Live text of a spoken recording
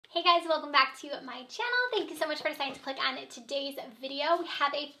Hey guys, welcome back to my channel. Thank you so much for deciding to click on today's video. We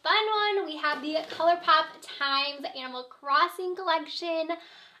have a fun one. We have the Colourpop Animal Crossing collection.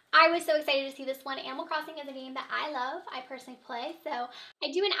 I was so excited to see this one. Animal Crossing is a game that I love. I personally play, so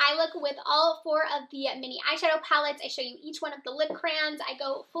I do an eye look with all 4 of the mini eyeshadow palettes. I show you each one of the lip crayons. I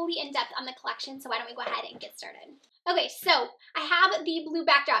go fully in depth on the collection, so why don't we go ahead and get started. Okay, so I have the blue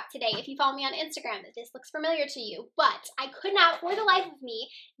backdrop today. If you follow me on Instagram, this looks familiar to you, but I could not, for the life of me,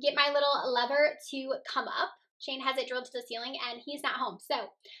 get my little lever to come up. Shane has it drilled to the ceiling, and he's not home,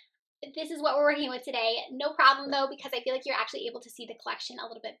 so this is what we're working with today. No problem though, because I feel like you're actually able to see the collection a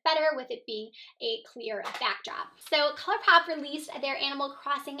little bit better with it being a clear backdrop. So Colourpop released their Animal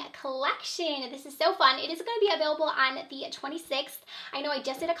Crossing collection. This is so fun. It is going to be available on the 26th. I know I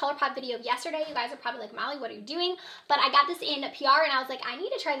just did a Colourpop video yesterday. You guys are probably like, Molly, what are you doing? But I got this in PR and I was like, I need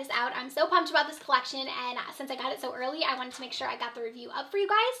to try this out. I'm so pumped about this collection, and since I got it so early, I wanted to make sure I got the review up for you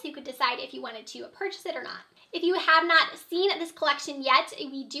guys so you could decide if you wanted to purchase it or not. If you have not seen this collection yet,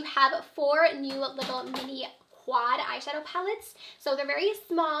 we do have 4 new little mini quad eyeshadow palettes. So they're very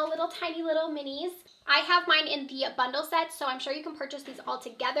small, little tiny little minis. I have mine in the bundle set, so I'm sure you can purchase these all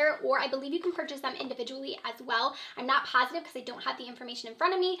together, or I believe you can purchase them individually as well. I'm not positive because I don't have the information in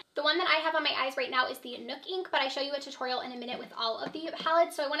front of me. The one that I have on my eyes right now is the Nook ink, but I show you a tutorial in a minute with all of the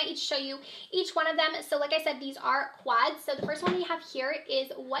palettes, so I want to show you each one of them. So like I said, these are quads. So the first one we have here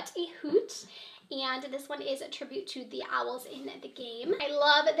is What a Hoot. And this one is a tribute to the owls in the game. I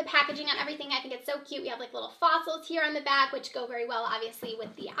love the packaging on everything. I think it's so cute. We have like little fossils here on the back, which go very well, obviously,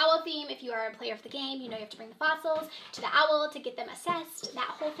 with the owl theme. If you are a player of the game, you know you have to bring the fossils to the owl to get them assessed,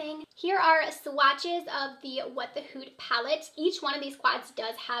 that whole thing. Here are swatches of the What the Hoot palette. Each one of these quads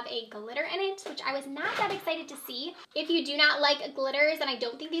does have a glitter in it, which I was not that excited to see. If you do not like glitters, then I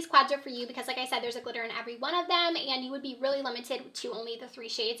don't think these quads are for you, because like I said, there's a glitter in every one of them, and you would be really limited to only the 3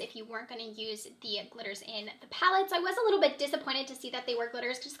 shades if you weren't going to use the glitters in the palettes. I was a little bit disappointed to see that they were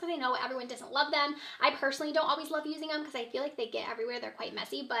glitters, just because I know everyone doesn't love them. I personally don't always love using them because I feel like they get everywhere. They're quite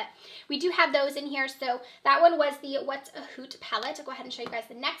messy, but we do have those in here. So that one was the What's a Hoot palette. I'll go ahead and show you guys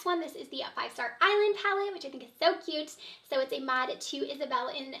the next one. This is the 5-Star Island palette, which I think is so cute. So it's a mod to Isabelle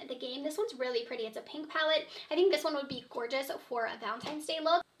in the game. This one's really pretty. It's a pink palette. I think this one would be gorgeous for a Valentine's Day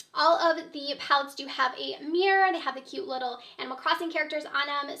look. All of the palettes do have a mirror. They have the cute little Animal Crossing characters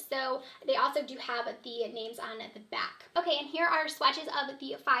on them, so they also do have the names on the back. Okay, and here are swatches of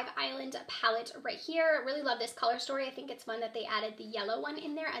the 5 Island palette right here. I really love this color story. I think it's fun that they added the yellow one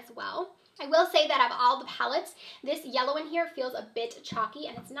in there as well. I will say that of all the palettes, this yellow one here feels a bit chalky,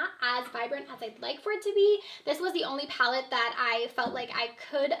 and it's not as vibrant as I'd like for it to be. This was the only palette that I felt like I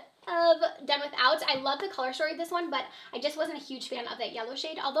could have done without. I love the color story of this one, but I just wasn't a huge fan of that yellow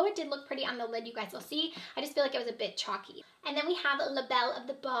shade. Although it did look pretty on the lid, you guys will see, I just feel like it was a bit chalky. And then we have La Belle of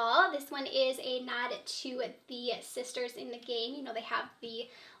the Ball. This one is a nod to the sisters in the game. You know, they have the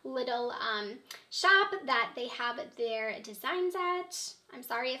little shop that they have their designs at. I'm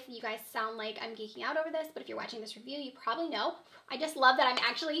sorry if you guys sound like I'm geeking out over this, but if you're watching this review, you probably know. I just love that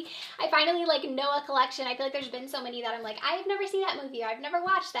I finally like know a collection. I feel like there's been so many that I'm like, I've never seen that movie, or I've never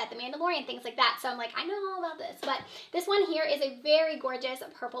watched that, The Mandalorian, things like that. So I'm like, I know all about this. But this one here is a very gorgeous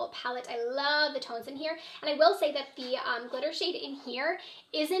purple palette. I love the tones in here. And I will say that the glitter shade in here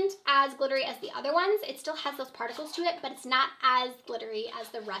isn't as glittery as the other ones. It still has those particles to it, but it's not as glittery as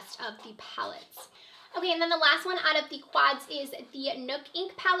the rest of the palettes. Okay, and then the last one out of the quads is the Nook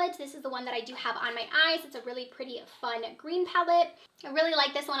ink palette. This is the one that I do have on my eyes. It's a really pretty, fun green palette. I really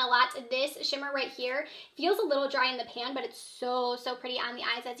like this one a lot. This shimmer right here feels a little dry in the pan, but it's so, so pretty on the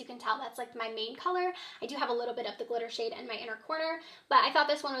eyes. As you can tell, that's like my main color. I do have a little bit of the glitter shade in my inner corner, but I thought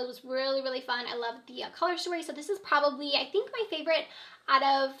this one was really, really fun. I love the color story. So this is probably, I think, my favorite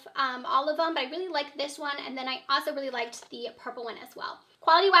out of all of them, but I really like this one, and then I also really liked the purple one as well.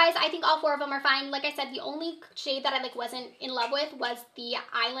 Quality-wise, I think all 4 of them are fine. Like I said, the only shade that I wasn't in love with was the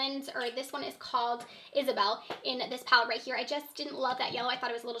Island, or this one is called Isabelle in this palette right here. I just didn't love that yellow. I thought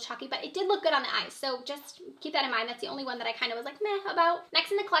it was a little chalky, but it did look good on the eyes, so just keep that in mind. That's the only one that I kind of was like meh about.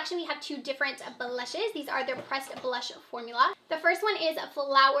 Next in the collection, we have 2 different blushes. These are their pressed blush formula. The first one is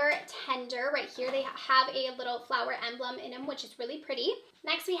Flower Tender right here. They have a little flower emblem in them, which is really pretty.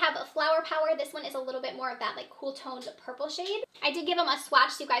 Next we have Flower Power. This one is a little bit more of that like cool toned purple shade. I did give them a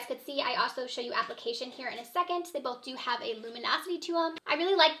swatch so you guys could see. I also show you application here in a second. They both do have a luminosity to them. I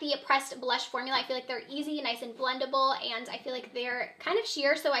really like the pressed blush formula. I feel like they're easy, nice and blendable, and I feel like they're kind of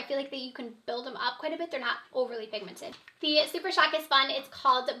sheer, so I feel like you can build them up quite a bit. They're not overly pigmented. The Super Shock is fun. It's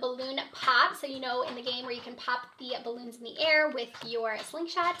called Balloon Pop, so you know in the game where you can pop the balloons in the air with your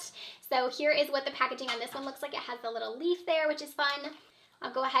slingshot. So here is what the packaging on this one looks like. It has the little leaf there, which is fun.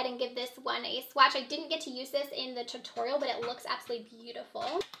 I'll go ahead and give this one a swatch. I didn't get to use this in the tutorial, but it looks absolutely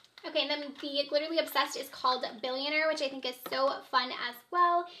beautiful. Okay, and then the Glitterly Obsessed is called Billionaire, which I think is so fun as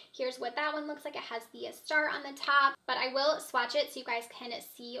well. Here's what that one looks like. It has the star on the top, but I will swatch it so you guys can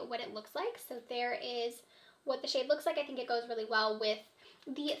see what it looks like. So there is what the shade looks like. I think it goes really well with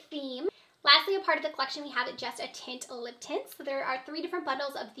the theme. Lastly, a part of the collection, we have just a tint lip tint. So there are 3 different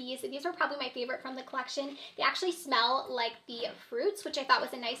bundles of these. These are probably my favorite from the collection. They actually smell like the fruits, which I thought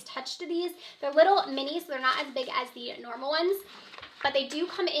was a nice touch to these. They're little minis, so they're not as big as the normal ones, but they do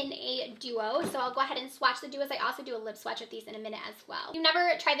come in a duo. So I'll go ahead and swatch the duos. I also do a lip swatch with these in a minute as well. If you've never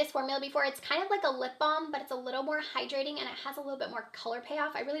tried this formula before, it's kind of like a lip balm, but it's a little more hydrating and it has a little bit more color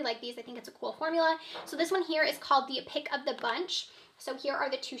payoff. I really like these. I think it's a cool formula. So this one here is called the Pick of the Bunch. So here are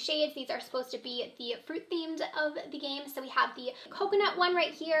the 2 shades. These are supposed to be the fruit themed of the game. So we have the coconut one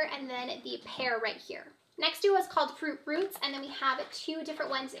right here and then the pear right here. Next duo is called Fruit Roots, and then we have 2 different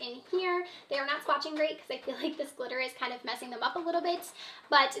ones in here. They are not swatching great because I feel like this glitter is kind of messing them up a little bit.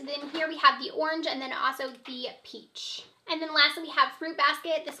 But then here we have the orange and then also the peach. And then lastly, we have Fruit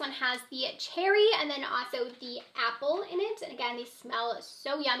Basket. This one has the cherry and then also the apple in it. And again, these smell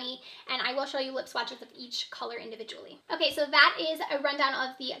so yummy. And I will show you lip swatches of each color individually. Okay, so that is a rundown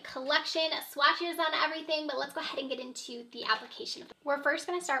of the collection, swatches on everything, but let's go ahead and get into the application. We're first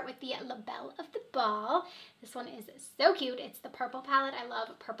gonna start with the La Belle of the Ball. This one is so cute. It's the purple palette. I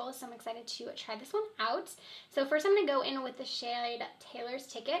love purple, so I'm excited to try this one out. So first I'm gonna go in with the shade Taylor's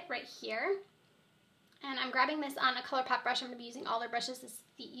Ticket right here. And I'm grabbing this on a Colourpop brush. I'm going to be using all their brushes. This is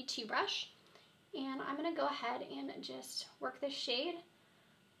the E2 brush. And I'm going to go ahead and just work this shade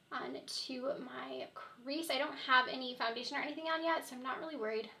onto my crease. I don't have any foundation or anything on yet, so I'm not really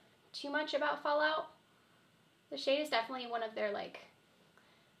worried too much about fallout. The shade is definitely one of their like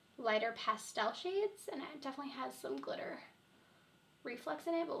lighter pastel shades, and it definitely has some glitter reflex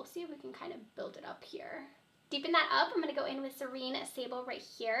in it, but we'll see if we can kind of build it up here. Deepen that up, I'm going to go in with Serene Sable right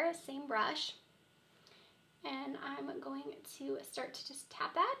here, same brush. And I'm going to start to just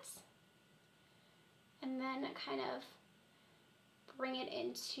tap that and then kind of bring it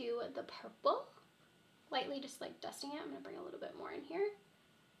into the purple, lightly just like dusting it. I'm going to bring a little bit more in here.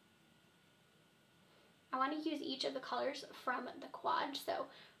 I want to use each of the colors from the quad, so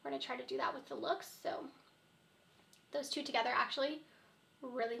we're going to try to do that with the looks. So those 2 together actually,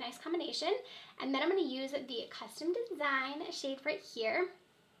 really nice combination. And then I'm going to use the Custom Design shade right here.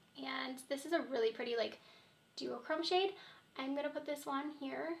 And this is a really pretty like duochrome shade. I'm going to put this one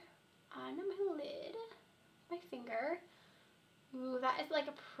here on my lid, my finger. Ooh, that is like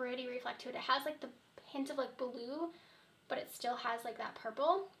a pretty reflect to it. It has like the hint of like blue, but it still has like that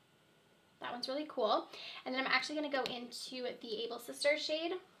purple. That one's really cool. And then I'm actually going to go into the Able Sisters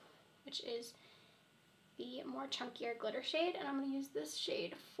shade, which is the more chunkier glitter shade. And I'm going to use this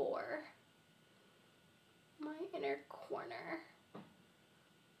shade for my inner corner.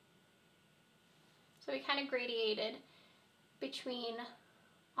 So we kind of gradiated between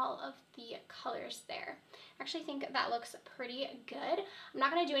all of the colors there. I actually think that looks pretty good. I'm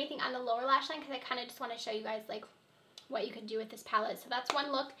not going to do anything on the lower lash line because I kind of just want to show you guys like what you could do with this palette. So that's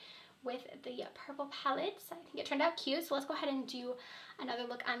one look with the purple palette. So I think it turned out cute. So let's go ahead and do another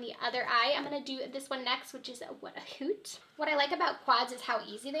look on the other eye. I'm going to do this one next, which is What a Hoot. What I like about quads is how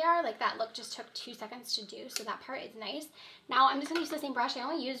easy they are. Like that look just took 2 seconds to do. So that part is nice. Now I'm just going to use the same brush. I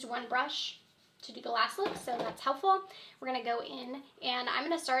only used one brush to do the last look, so that's helpful. We're gonna go in and I'm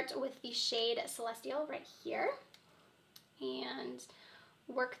gonna start with the shade Celestial right here and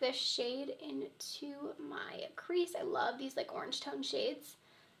work this shade into my crease. I love these like orange tone shades.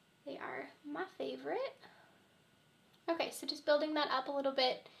 They are my favorite. Okay, so just building that up a little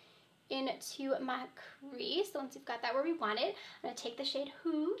bit into my crease. So once you've got that where we want it, I'm gonna take the shade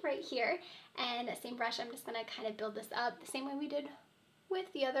Who right here and the same brush, I'm just gonna kind of build this up the same way we did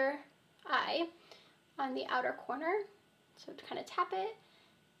with the other eye on the outer corner. So to kind of tap it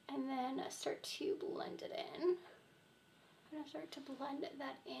and then start to blend it in. I'm going to start to blend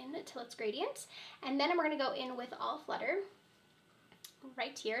that in until it's gradient. And then we're going to go in with All Flutter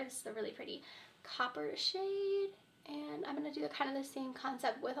right here. This is a really pretty copper shade. And I'm going to do kind of the same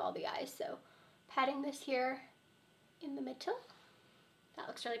concept with all the eyes. So patting this here in the middle. That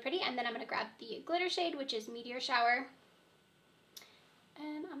looks really pretty. And then I'm going to grab the glitter shade, which is Meteor Shower.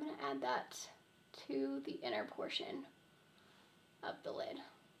 And I'm going to add that to the inner portion of the lid.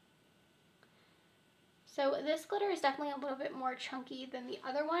 So this glitter is definitely a little bit more chunky than the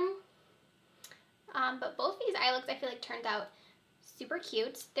other one. But both these eye looks I feel like turned out super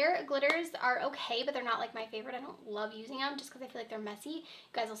cute. Their glitters are okay, but they're not like my favorite. I don't love using them just because I feel like they're messy. You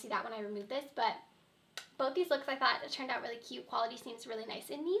guys will see that when I remove this. But both these looks I thought turned out really cute. Quality seems really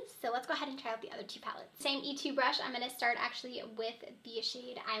nice in these. So let's go ahead and try out the other two palettes. Same E2 brush. I'm going to start actually with the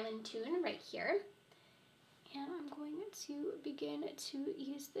shade Island Tune right here. And I'm going to begin to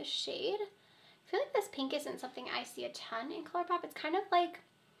use the shade. I feel like this pink isn't something I see a ton in Colourpop. It's kind of like,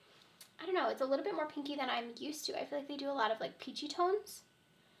 I don't know, it's a little bit more pinky than I'm used to. I feel like they do a lot of like peachy tones.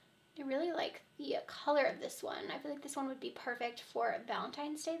 I really like the color of this one. I feel like this one would be perfect for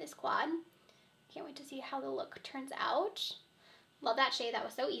Valentine's Day, this quad. Can't wait to see how the look turns out. Love that shade, that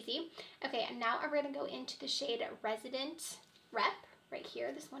was so easy. Okay, and now we're gonna go into the shade Resident Rep right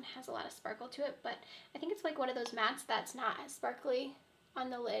here. This one has a lot of sparkle to it, but I think it's like one of those mattes that's not as sparkly on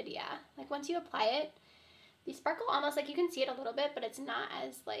the lid, yeah. Like once you apply it, the sparkle almost like you can see it a little bit, but it's not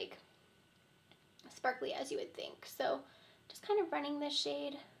as like sparkly as you would think. So just kind of running this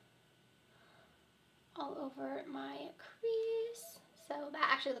shade all over my crease. So that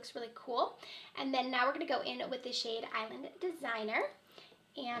actually looks really cool. And then now we're going to go in with the shade Island Designer.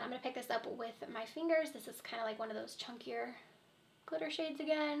 And I'm going to pick this up with my fingers. This is kind of like one of those chunkier glitter shades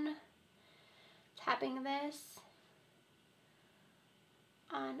again. Tapping this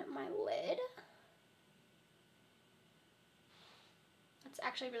on my lid. That's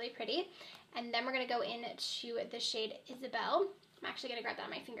actually really pretty. And then we're going to go into the shade Isabel. I'm actually going to grab that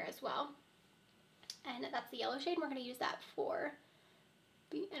on my finger as well. And that's the yellow shade. We're going to use that for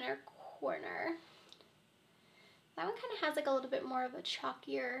the inner corner. That one kind of has like a little bit more of a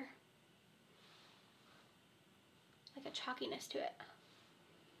chalkier, like a chalkiness to it.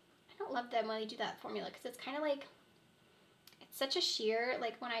 I don't love them when they do that formula because it's kind of like, it's such a sheer,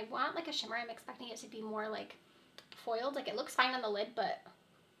 like when I want like a shimmer, I'm expecting it to be more like foiled. Like it looks fine on the lid, but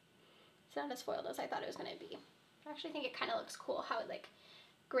it's not as foiled as I thought it was going to be. I actually think it kind of looks cool how it like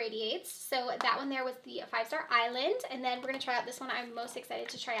gradiates. So that one there was the 5-Star Island, and then we're going to try out this one I'm most excited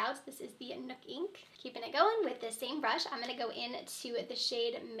to try out. This is the Nook Ink. Keeping it going with the same brush, I'm going to go into the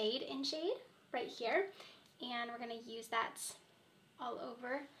shade Made in Shade right here, and we're going to use that all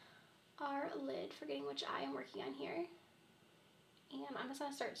over our lid, forgetting which eye I'm working on here. And I'm just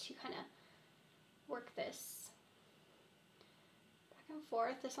going to start to kind of work this back and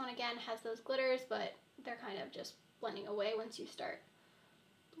forth. This one again has those glitters, but they're kind of just blending away once you start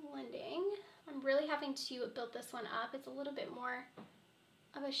blending. I'm really having to build this one up. It's a little bit more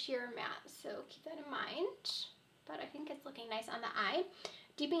of a sheer matte, so keep that in mind. But I think it's looking nice on the eye.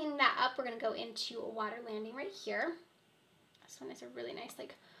 Deepening that up, we're going to go into Water Landing right here. This one is a really nice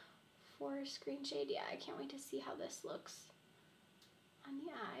like forest green shade. Yeah, I can't wait to see how this looks on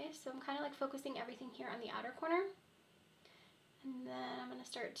the eye. So I'm kind of like focusing everything here on the outer corner. And then I'm going to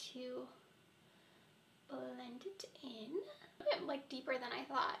start to blend it in. A bit like deeper than I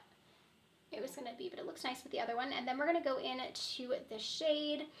thought it was going to be, but it looks nice with the other one. And then we're going to go into the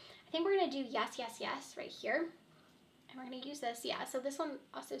shade. I think we're going to do Yes, Yes, Yes right here. And we're going to use this, yeah. So this one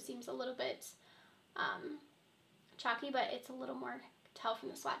also seems a little bit chalky, but it's a little more, tell from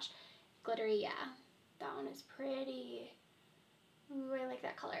the swatch, glittery, yeah. That one is pretty. Ooh, I like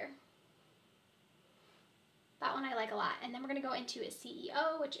that color. That one I like a lot. And then we're going to go into a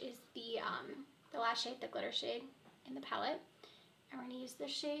CEO, which is the last shade, the glitter shade in the palette. And we're going to use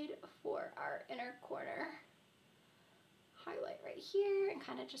this shade for our inner corner. Highlight right here and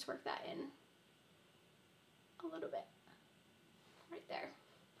kind of just work that in a little bit. Right there.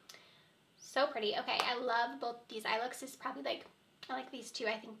 So pretty. Okay, I love both these eye looks. This is probably like, I like these two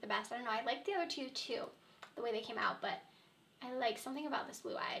I think the best. I don't know, I like the other two too, the way they came out, but I like something about this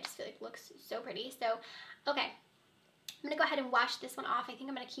blue eye. I just feel like it looks so pretty. So, okay. I'm going to go ahead and wash this one off. I think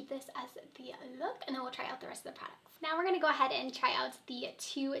I'm going to keep this as the look, and then we'll try out the rest of the products. Now we're going to go ahead and try out the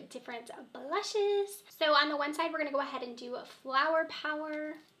two different blushes. So on the one side, we're going to go ahead and do Flower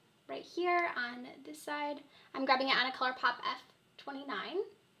Power right here on this side. I'm grabbing it on a Colourpop F29. I'm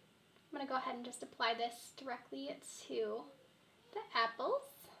going to go ahead and just apply this directly to the apples.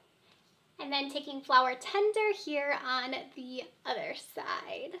 And then taking Flower Tender here on the other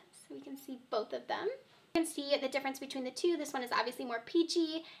side. So we can see both of them. You can see the difference between the two. This one is obviously more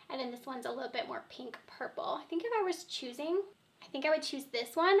peachy, and then this one's a little bit more pink purple. I think if I was choosing, I think I would choose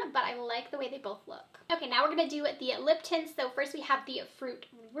this one, but I like the way they both look. Okay, now we're gonna do the lip tints. So first we have the Fruit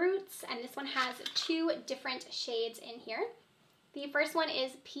Roots, and this one has two different shades in here. The first one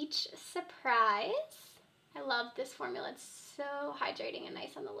is Peach Surprise. I love this formula. It's so hydrating and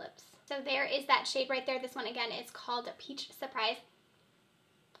nice on the lips. So there is that shade right there. This one again is called Peach Surprise.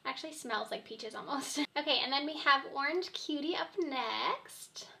 Actually smells like peaches almost. Okay, and then we have Orange Cutie up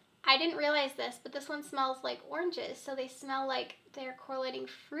next. I didn't realize this, but this one smells like oranges, so they smell like they're correlating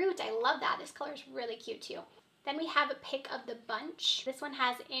fruit. I love that. This color is really cute too. Then we have a Pick of the Bunch. This one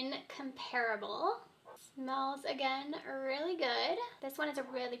has Incomparable. Smells, again, really good. This one is a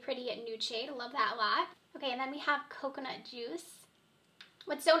really pretty nude shade. I love that a lot. Okay, and then we have coconut juice.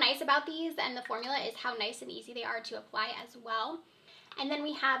 What's so nice about these and the formula is how nice and easy they are to apply as well. And then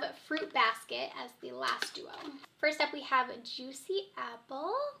we have Fruit Basket as the last duo. First up, we have Juicy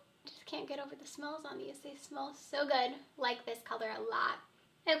Apple. Just can't get over the smells on these. They smell so good. Like this color a lot.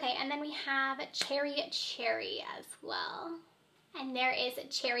 Okay, and then we have Cherry Cherry as well. And there is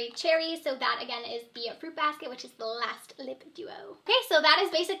Cherry Cherry, so that again is the Fruit Basket, which is the last lip duo. Okay, so that is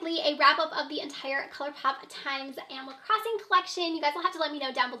basically a wrap up of the entire Colourpop Times Animal Crossing collection. You guys will have to let me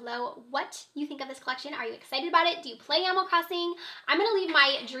know down below what you think of this collection. Are you excited about it? Do you play Animal Crossing? I'm gonna leave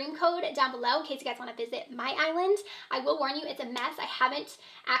my dream code down below in case you guys wanna visit my island. I will warn you, it's a mess. I haven't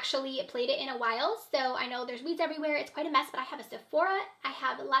actually played it in a while, so I know there's weeds everywhere. It's quite a mess, but I have a Sephora. I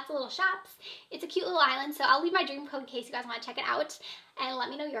have lots of little shops. It's a cute little island, so I'll leave my dream code in case you guys wanna check it out. And let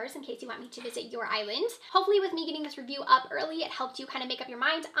me know yours in case you want me to visit your island. Hopefully with me getting this review up early, it helped you kind of make up your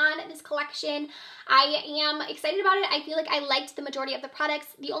mind on this collection. I am excited about it. I feel like I liked the majority of the products.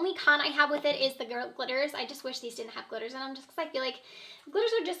 The only con I have with it is the glitters. I just wish these didn't have glitters in them just because I feel like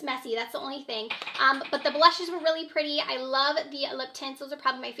glitters are just messy. That's the only thing. But the blushes were really pretty. I love the lip tints. Those are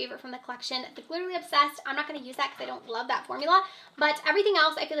probably my favorite from the collection. The Glitterly Obsessed, I'm not going to use that because I don't love that formula. But everything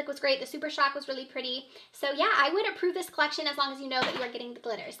else I feel like was great. The Super Shock was really pretty. So yeah, I would approve this collection as long as you know that you are getting the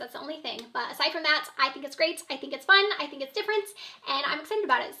glitters. That's the only thing. But aside from that, I think it's great. I think it's fun. I think it's different. And I'm excited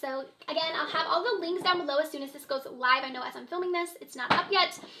about it. So again, I'll have all the links down below as soon as this goes live. I know as I'm filming this, it's not up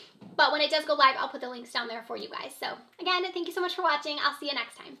yet. But when it does go live, I'll put the links down there for you guys. So again, thank you so much for watching. I'll see you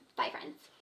next time. Bye, friends.